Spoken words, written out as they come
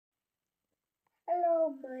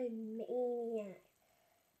Hello, my maniac.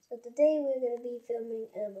 So today we're going to be filming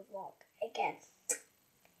a vlog again.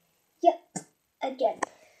 Yep, again.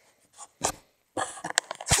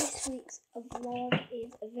 This week's vlog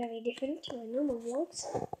is very different to my normal vlogs.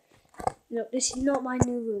 No, this is not my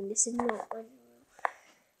new room. This is not my new room.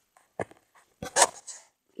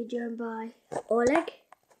 You're joined by Oleg.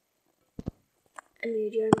 And we're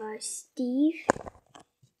joined by Steve.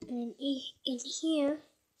 And in here,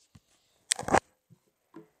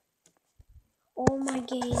 all my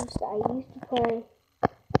games that I used to play.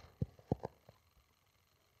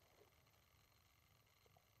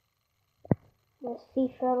 There's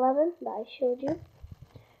FIFA 11 that I showed you.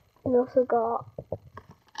 We also got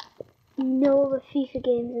all the FIFA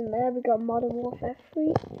games in there. We got Modern Warfare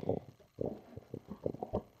 3.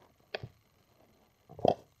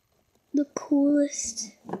 The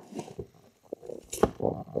coolest.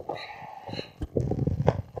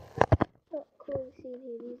 Not cool to see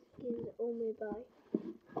here. These games are all made by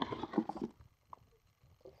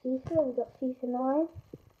FIFA. We got FIFA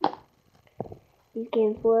 9. These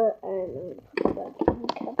games were, and I'm going to put them back in the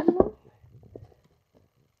cabinet.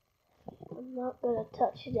 I'm not going to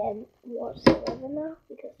touch them whatsoever now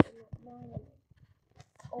because they're not mine.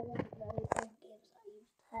 All very old games I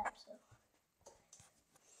used to have. So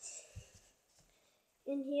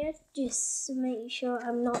in here, just to make sure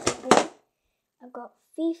I'm not forgetting, I've got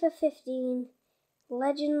FIFA 15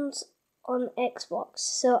 Legends on Xbox.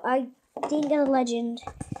 So I didn't get a Legend.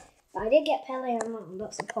 I did get Pele on that,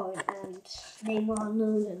 that's the point, and Neymar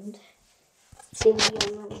known and Silvio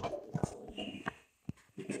known.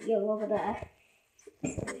 You're over there.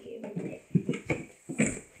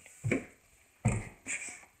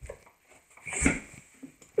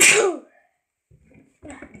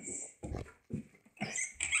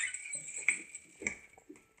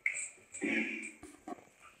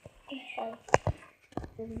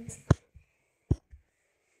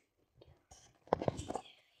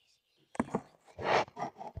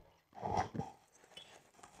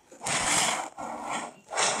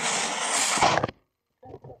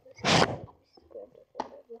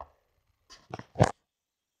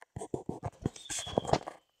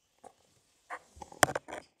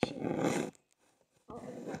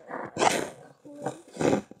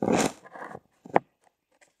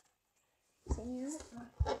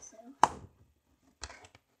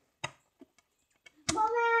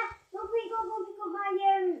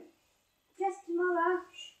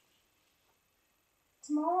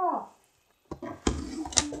 Tomorrow. So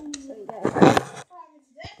yeah.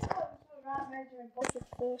 That's the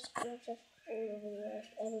first project all over the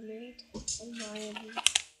earth ever made on my own.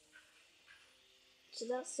 So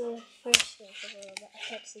that's the first thing that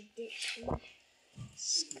I had to ditch and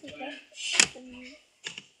scratch and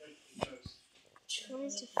trying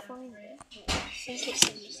to find it. I think it's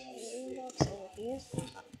in this inbox over here.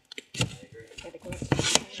 Gotta go.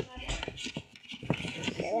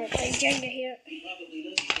 Okay, let's play Jenga here.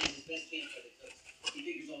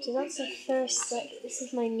 So that's the first step. This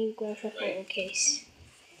is my new graphic photo case.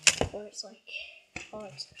 Where it's like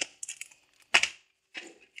hard.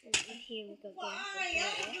 And in here we've got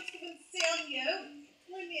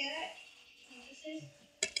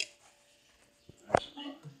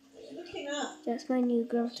that's my new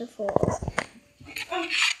graphic photo.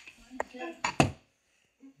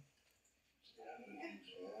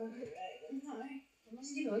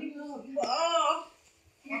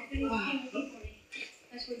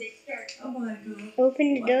 Oh my God. Open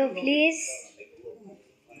the door, please.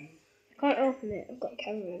 I can't open it. I've got a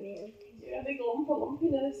camera in it.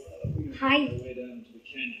 Hi.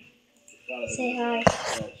 Say hi.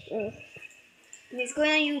 Oh. It's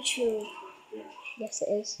going on YouTube. Yes,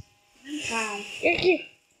 it is. Hi.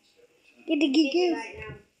 Get the giggle.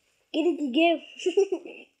 Get the giggle.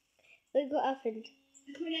 Look what happened.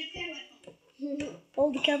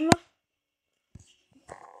 Hold the camera.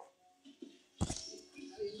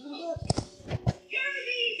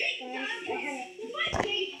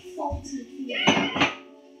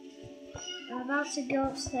 I'm about to go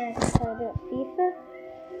upstairs and play a bit of FIFA.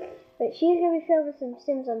 But she's going to be filming some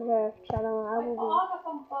Sims on her channel.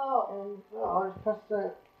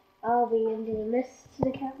 I'll be doing this to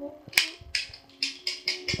the camera.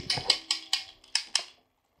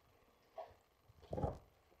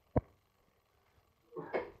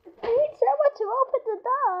 I need someone to open the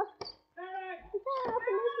door. I can't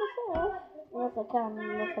open this myself. Yes, I can.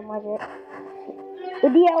 With the magic.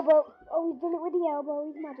 With the elbow. Oh, he's done it with the elbow.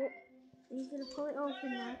 He's magic. He's going to pull it open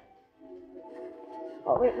now.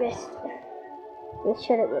 Oh, with wrist. Let's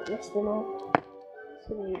shut it with wrist and all. It's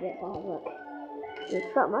going to be a bit hard, look.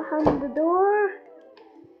 Just put my hand on the door.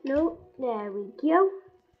 No, There we go.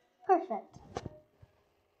 Perfect.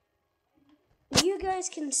 You guys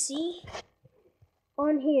can see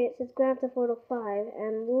on here it says Grand Theft Auto 5,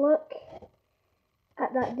 and look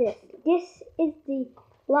at that disc. This is the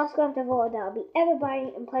last Grand Theft Auto that I'll be ever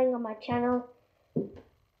buying and playing on my channel.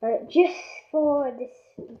 Just for this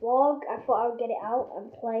vlog, I thought I would get it out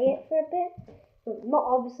and play it for a bit. Not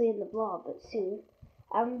obviously in the vlog, but soon.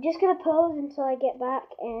 I'm just going to pause until I get back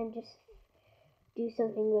and just do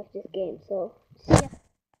something with this game. So, see ya.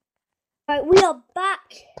 Alright, we are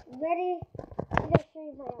back. Ready? I'm going to show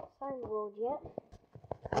you my outside world yet.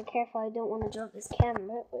 Be careful, I don't want to drop this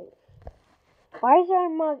camera. Wait. Why is there a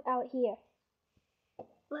mug out here?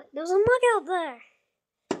 Look, there's a mug out there.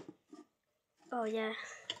 Oh yeah,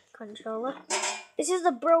 controller. This is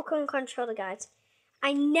the broken controller, guys.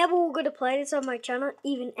 I never was going to play this on my channel.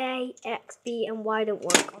 Even A, X, B, and Y don't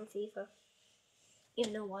work on FIFA.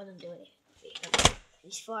 Even though Y don't do it.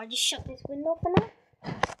 Before I just shut this window for now.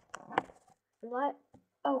 What?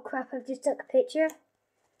 Oh crap, I just took a picture.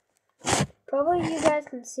 Probably you guys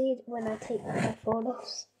can see it when I take my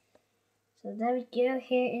photos. So there we go.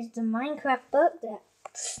 Here is the Minecraft book that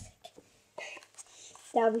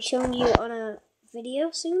I'll be showing you on a video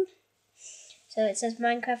soon. So it says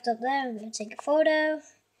Minecraft up there. I'm going to take a photo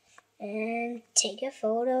and take a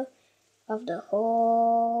photo of the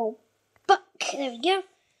whole book. There we go.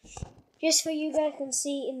 Just so you guys can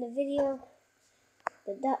see in the video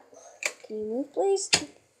that. Can you move, please?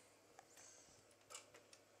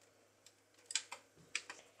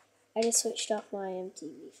 I just switched off my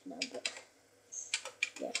TV for now, but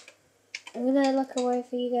yeah. I'm gonna look away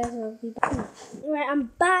for you guys and I'll be back. Alright,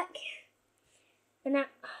 I'm back. And now,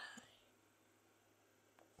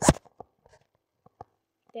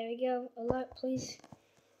 there we go. Alert, please.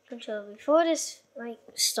 Control. Before this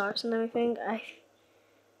starts and everything,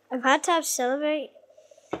 I've had to have sellotape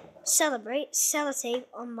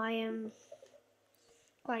on my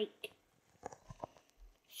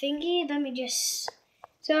thingy. Let me just.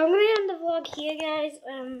 So I'm gonna end the vlog here, guys.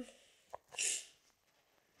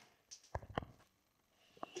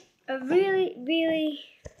 I really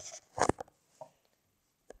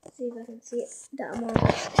see if I can see it that I'm on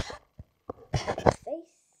face.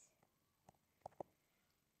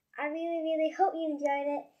 I really hope you enjoyed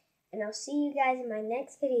it, and I'll see you guys in my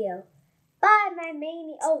next video. Bye, my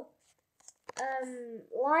main. Oh,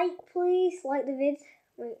 please like the vid.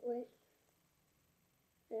 Wait.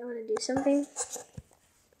 I want to do something.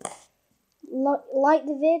 Like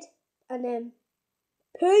the vid, and then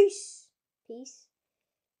peace.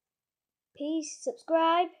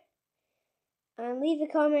 Subscribe, and leave a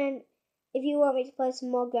comment if you want me to play some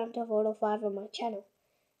more Grand Theft Auto 5 on my channel.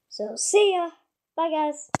 So see ya. Bye,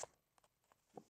 guys.